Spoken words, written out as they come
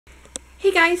Hey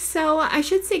guys, so I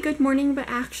should say good morning, but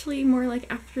actually more like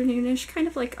afternoonish, kind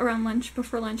of like around lunch,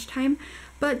 before lunchtime.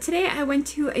 But today I went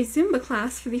to a Zumba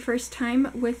class for the first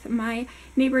time with my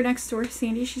neighbor next door,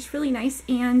 Sandy. She's really nice,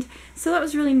 and so that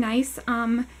was really nice,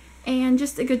 and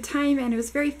just a good time, and it was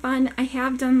very fun. I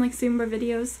have done like Zumba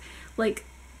videos, like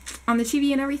on the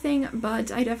TV and everything,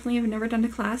 but I definitely have never done a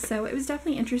class, so it was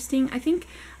definitely interesting. I think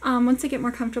once I get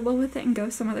more comfortable with it and go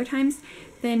some other times,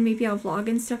 then maybe I'll vlog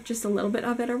and stuff, just a little bit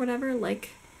of it or whatever,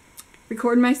 like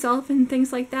record myself and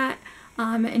things like that,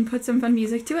 and put some fun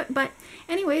music to it. But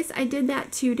anyways, I did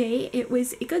that today. It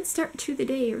was a good start to the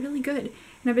day, really good.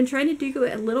 And I've been trying to do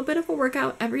a little bit of a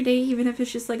workout every day, even if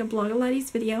it's just like a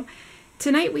Blogilates video.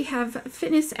 Tonight we have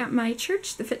fitness at my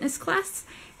church, the fitness class,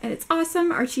 and it's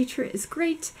awesome. Our teacher is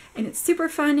great, and it's super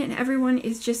fun, and everyone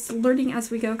is just learning as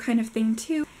we go kind of thing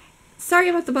too. Sorry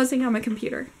about the buzzing on my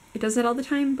computer. It does it all the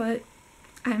time, but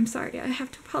I'm sorry. I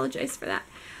have to apologize for that.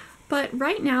 But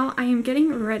right now I am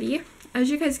getting ready. As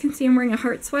you guys can see, I'm wearing a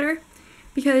heart sweater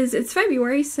because it's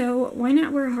February, so why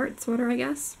not wear a heart sweater, I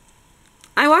guess.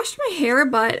 I washed my hair,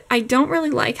 but I don't really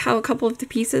like how a couple of the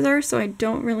pieces are, so I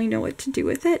don't really know what to do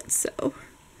with it. So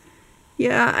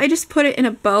yeah, I just put it in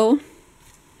a bow.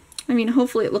 I mean,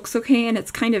 hopefully it looks okay, and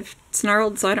it's kind of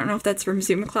snarled, so I don't know if that's from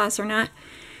Zumba class or not.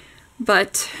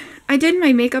 But I did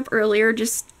my makeup earlier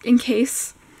just in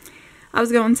case I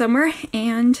was going somewhere,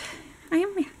 and I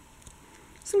am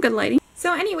some good lighting.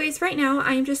 So anyways, right now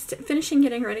I'm just finishing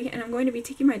getting ready, and I'm going to be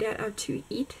taking my dad out to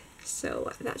eat,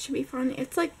 so that should be fun.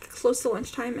 It's like close to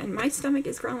lunchtime, and my stomach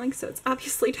is growling, so it's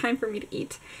obviously time for me to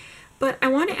eat. But I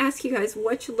want to ask you guys,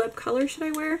 which lip color should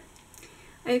I wear?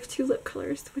 I have two lip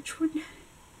colors.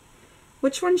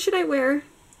 Which one should I wear?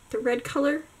 The red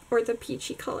color or the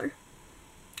peachy color?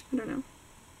 I don't know.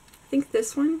 I think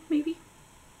this one, maybe?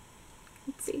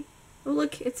 Let's see. Oh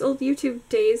look, it's old YouTube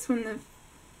days when the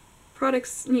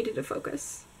products needed to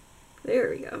focus. There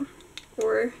we go.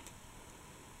 Or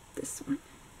this one.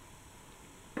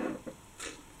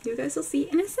 You guys will see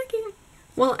in a second.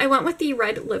 Well, I went with the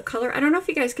red lip color. I don't know if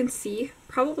you guys can see.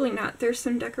 Probably not. There's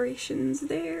some decorations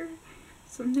there.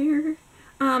 Some there.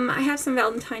 I have some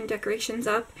Valentine decorations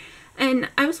up, and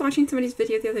I was watching somebody's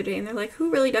video the other day, and they're like, who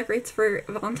really decorates for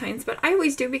Valentine's? But I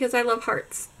always do because I love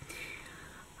hearts.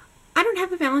 I don't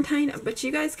have a Valentine, but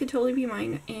you guys could totally be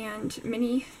mine, and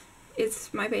Minnie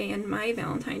is my bae and my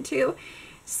Valentine too.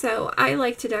 So I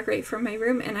like to decorate for my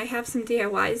room, and I have some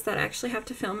DIYs that I actually have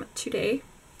to film today.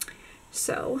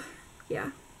 So yeah,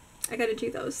 I gotta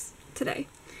do those today.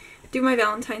 Do my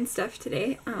Valentine stuff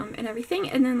today, and everything,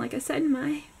 and then like I said,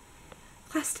 my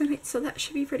class tonight, so that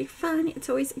should be pretty fun. It's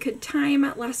always a good time.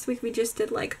 Last week we just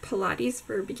did like Pilates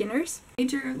for beginners.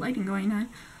 Major lighting going on.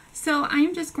 So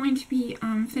I'm just going to be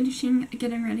finishing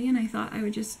getting ready, and I thought I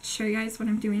would just show you guys what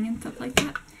I'm doing and stuff like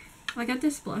that. I got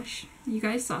this blush. You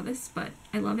guys saw this, but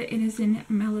I love it. It is in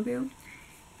Malibu.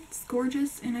 It's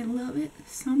gorgeous, and I love it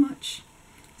so much.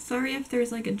 Sorry if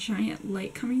there's like a giant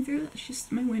light coming through. That's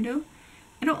just my window.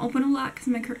 I don't open a lot because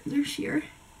my curtains are sheer.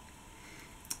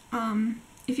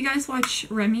 If you guys watch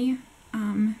Remy,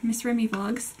 Miss Remy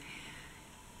Vlogs,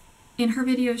 in her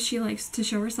videos she likes to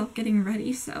show herself getting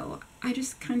ready, so I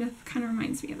just kind of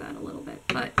reminds me of that a little bit.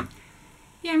 But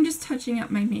yeah, I'm just touching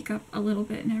up my makeup a little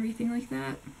bit and everything like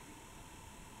that.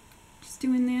 Just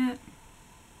doing that.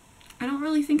 I don't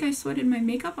really think I sweated my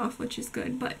makeup off, which is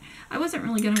good, but I wasn't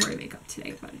really going to wear makeup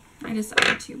today, but I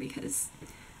decided to because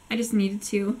I just needed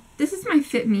to. This is my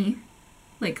Fit Me,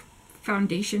 like,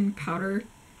 foundation powder.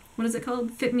 What is it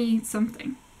called? Fit Me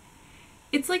something.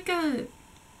 It's like a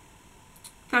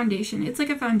foundation. It's like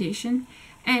a foundation,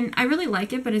 and I really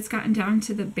like it, but it's gotten down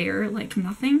to the bare, like,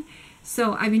 nothing.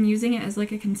 So I've been using it as,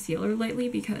 like, a concealer lately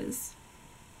because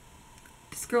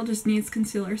this girl just needs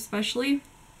concealer, especially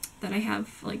that I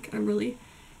have, like, a really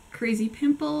crazy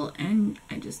pimple, and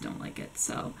I just don't like it.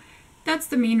 So that's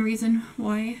the main reason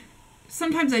why.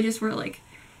 Sometimes I just wear, like,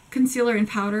 concealer and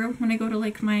powder when I go to,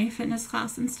 like, my fitness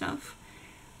class and stuff.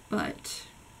 But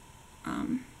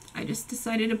I just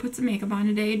decided to put some makeup on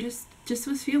today. Just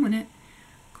was feeling it.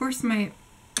 Of course, my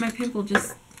pimple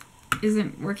just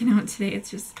isn't working out today.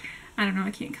 It's just, I don't know,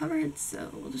 I can't cover it, so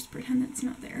we'll just pretend it's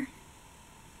not there.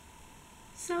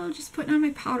 So just putting on my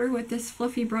powder with this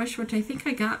fluffy brush, which I think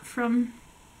I got from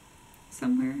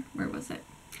somewhere. Where was it?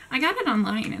 I got it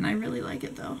online, and I really like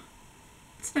it, though.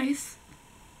 It's nice.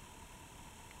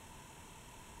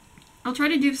 I'll try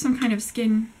to do some kind of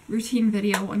skin routine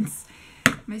video once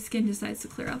my skin decides to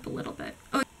clear up a little bit.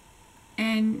 Oh,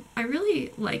 and I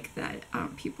really like that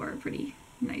people are pretty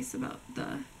nice about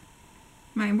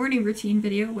my morning routine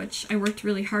video, which I worked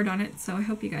really hard on it, so I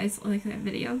hope you guys like that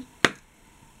video.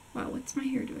 Wow, what's my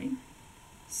hair doing?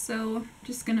 So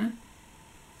just gonna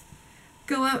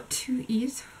go out to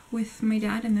eat with my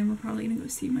dad, and then we're probably gonna go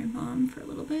see my mom for a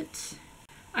little bit.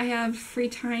 I have free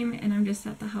time and I'm just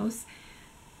at the house,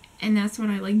 and that's when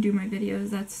I like do my videos.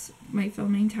 That's my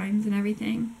filming times and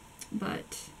everything.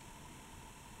 But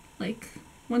like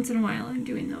once in a while I'm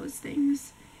doing those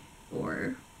things,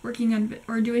 or working on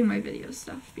or doing my video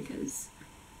stuff, because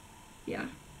yeah.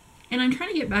 And I'm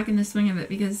trying to get back in the swing of it,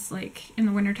 because like in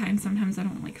the wintertime sometimes I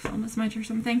don't like film as much or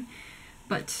something.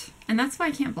 And that's why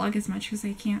I can't vlog as much, because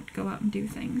I can't go out and do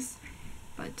things.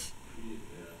 But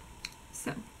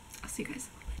so I'll see you guys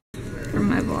for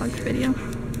my vlog video.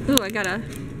 Ooh, I'm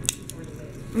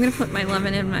gonna put my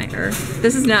lemon in my,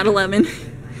 this is not a lemon.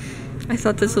 I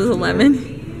thought this was a lemon.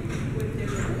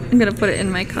 I'm gonna put it in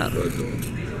my cup.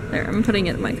 There, I'm putting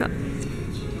it in my cup.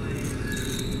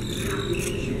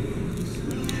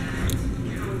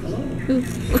 Ooh,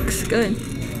 looks good.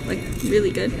 Like,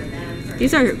 really good.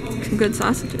 These are some good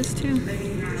sausages, too.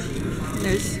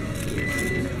 There's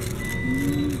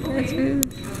food.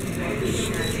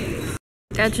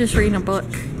 Dad's just reading a book.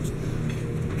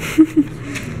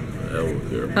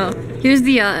 Oh, here's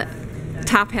the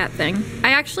top hat thing.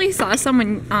 I actually saw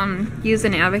someone use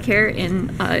an Avocare in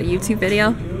a YouTube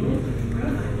video.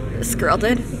 This girl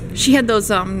did. She had those,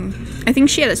 I think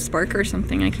she had a Spark or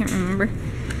something. I can't remember.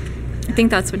 I think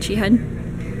that's what she had.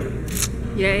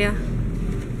 Yeah.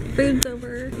 Food's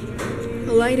over.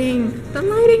 The lighting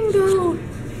though.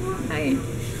 Hi.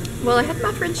 Well, I had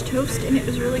my French toast and it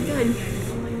was really good.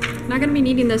 I'm not gonna be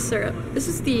needing this syrup. This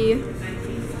is the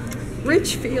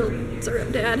Richfield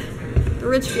syrup, Dad. The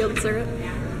Richfield syrup.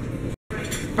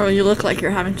 Oh, you look like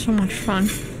you're having so much fun.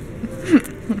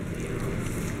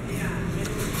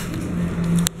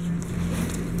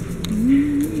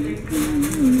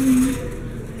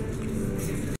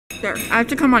 There, I have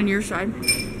to come on your side.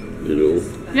 You do?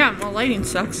 Yeah, well, lighting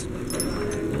sucks.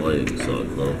 Lighting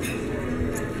sucks, though.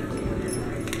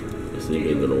 This thing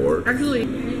ain't gonna work. Actually,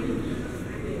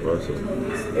 Awesome.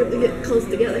 we have to get close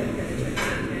together.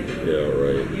 Yeah,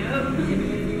 right.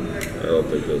 I don't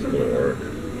think that's gonna work.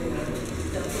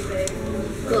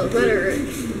 Well, it better,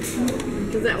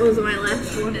 because that was my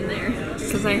last one in there.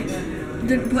 Because I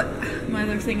didn't put my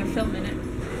other thing of film in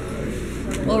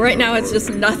it. Well, right now it's just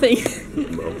nothing.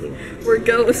 Nothing. We're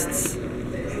ghosts.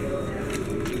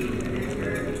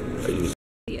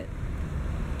 See it.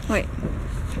 Wait.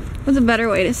 What's a better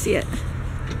way to see it?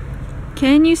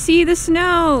 Can you see the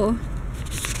snow?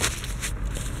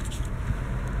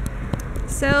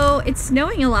 So it's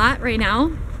snowing a lot right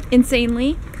now.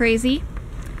 Insanely crazy.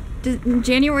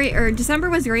 December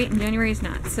was great and January is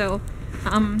not. So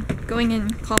I'm going in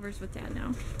Culver's with Dad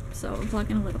now. So I'm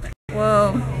vlogging a little bit.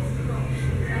 Whoa.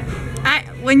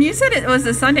 When you said it was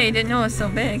a sundae, I didn't know it was so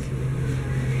big.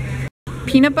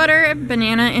 Peanut butter,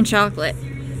 banana, and chocolate.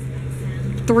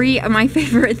 3 of my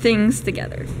favorite things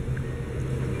together.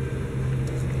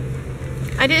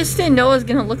 I just didn't know it was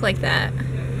gonna look like that.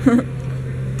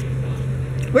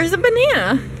 Where's the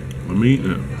banana? I'm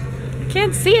eating it. I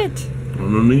can't see it.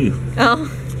 Underneath. Oh.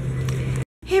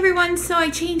 Hey everyone, so I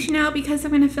changed now because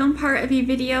I'm gonna film part of a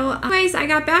video. Anyways, I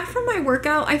got back from my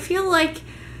workout. I feel like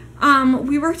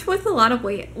we worked with a lot of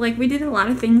weight. Like, we did a lot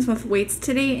of things with weights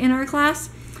today in our class.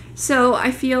 So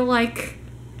I feel like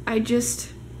I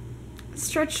just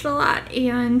stretched a lot,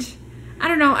 and I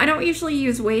don't know, I don't usually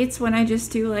use weights when I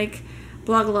just do like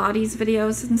Blogilates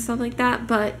videos and stuff like that,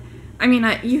 but I mean,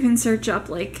 you can search up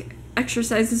like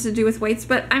exercises to do with weights,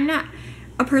 but I'm not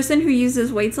a person who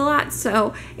uses weights a lot,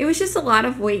 so it was just a lot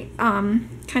of weight, kind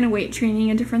of weight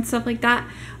training and different stuff like that.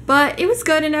 But it was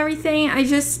good and everything. I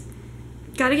just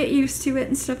got to get used to it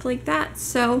and stuff like that.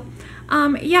 So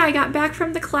yeah, I got back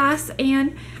from the class,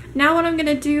 and now what I'm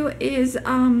gonna do is I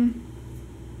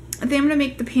think I'm gonna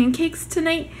make the pancakes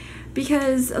tonight,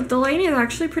 because the lighting is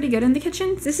actually pretty good in the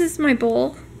kitchen. This is my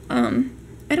bowl.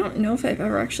 I don't know if I've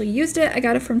ever actually used it. I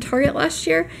got it from Target last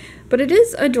year, but it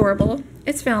is adorable.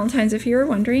 It's Valentine's, if you were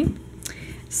wondering.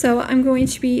 So I'm going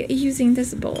to be using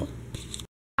this bowl. It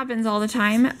happens all the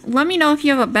time. Let me know if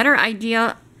you have a better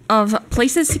idea of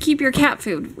places to keep your cat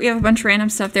food. We have a bunch of random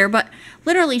stuff there, but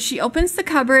literally she opens the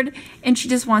cupboard and she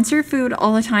just wants her food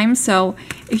all the time. So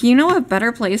if you know a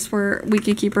better place where we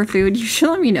could keep her food, you should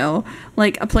let me know.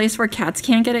 Like a place where cats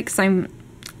can't get it, because I'm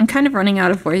kind of running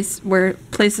out of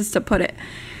places to put it.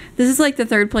 This is like the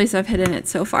 3rd place I've hidden it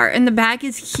so far, and the bag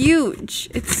is huge.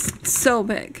 It's so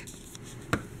big.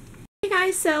 Hey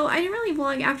guys, so I didn't really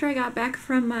vlog after I got back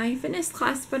from my fitness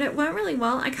class, but it went really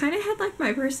well. I kind of had like my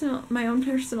own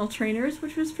personal trainers,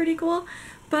 which was pretty cool.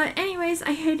 But anyways,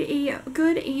 I had a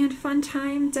good and fun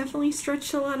time. Definitely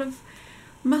stretched a lot of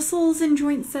muscles and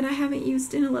joints that I haven't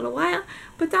used in a little while,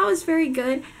 but that was very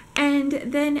good. And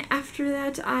then after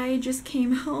that, I just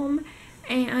came home,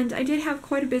 and I did have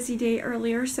quite a busy day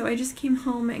earlier, so I just came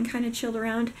home and kind of chilled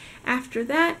around after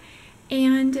that.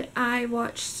 And I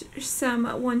watched some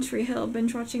One Tree Hill,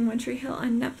 binge watching One Tree Hill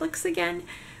on Netflix again,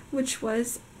 which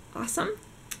was awesome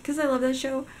because I love that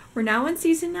show. We're now on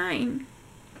season 9.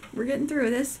 We're getting through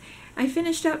this. I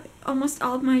finished up almost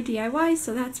all of my DIYs,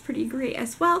 so that's pretty great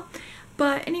as well.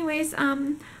 But anyways,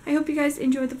 I hope you guys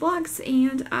enjoyed the vlogs,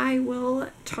 and I will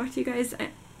talk to you guys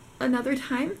another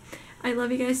time. I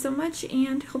love you guys so much,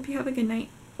 and hope you have a good night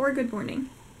or a good morning.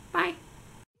 Bye!